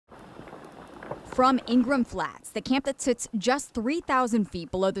From Ingram Flats, the camp that sits just 3,000 feet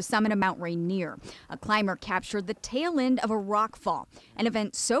below the summit of Mount Rainier, a climber captured the tail end of a rock fall, an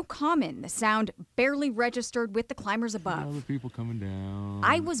event so common the sound barely registered with the climbers above. All the people coming down.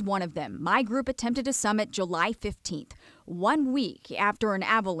 I was one of them. My group attempted to summit July 15th, 1 week after an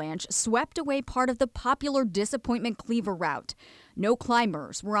avalanche swept away part of the popular Disappointment Cleaver route. No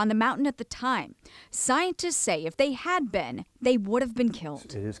climbers were on the mountain at the time. Scientists say if they had been, they would have been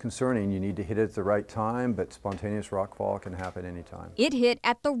killed. It is concerning. You need to hit it at the right time, but spontaneous rockfall can happen anytime. It hit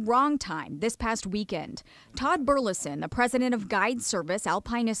at the wrong time this past weekend. Todd Burleson, the president of guide service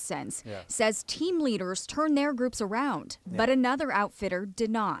Alpinist Sense, says team leaders turned their groups around, but another outfitter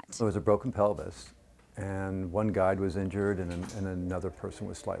did not. There was a broken pelvis, and one guide was injured and another person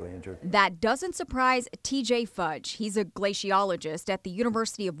was slightly injured. That doesn't surprise TJ Fudge. He's a glaciologist at the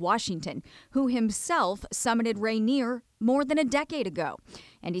University of Washington who himself summited Rainier more than a decade ago.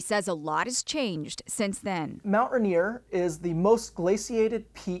 And he says a lot has changed since then. Mount Rainier is the most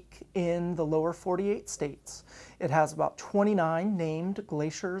glaciated peak in the lower 48 states. It has about 29 named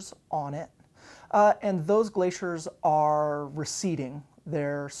glaciers on it. And those glaciers are receding.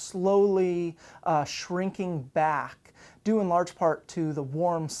 They're slowly shrinking back, due in large part to the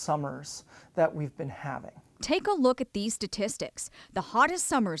warm summers that we've been having. Take a look at these statistics. The hottest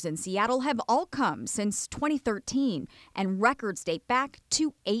summers in Seattle have all come since 2013, and records date back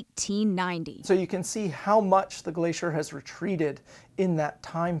to 1890. So you can see how much the glacier has retreated in that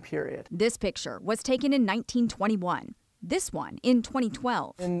time period. This picture was taken in 1921. This one in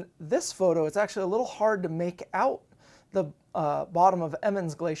 2012. In this photo, it's actually a little hard to make out the bottom of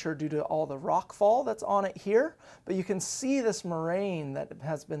Emmons Glacier due to all the rock fall that's on it here, but you can see this moraine that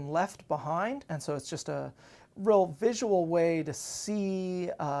has been left behind, and so it's just a real visual way to see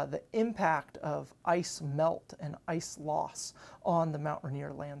the impact of ice melt and ice loss on the Mount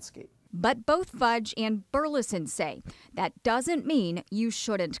Rainier landscape. But both Fudge and Burleson say that doesn't mean you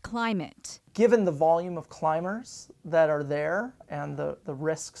shouldn't climb it. Given the volume of climbers that are there and the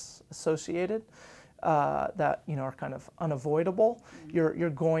risks associated, that are kind of unavoidable,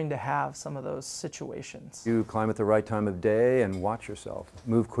 you're going to have some of those situations. You climb at the right time of day and watch yourself.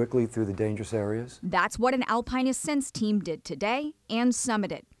 Move quickly through the dangerous areas. That's what an Alpinist Sense team did today and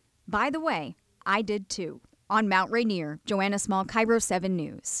summited. By the way, I did too. On Mount Rainier, Joanna Small, Cairo 7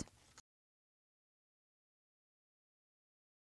 News.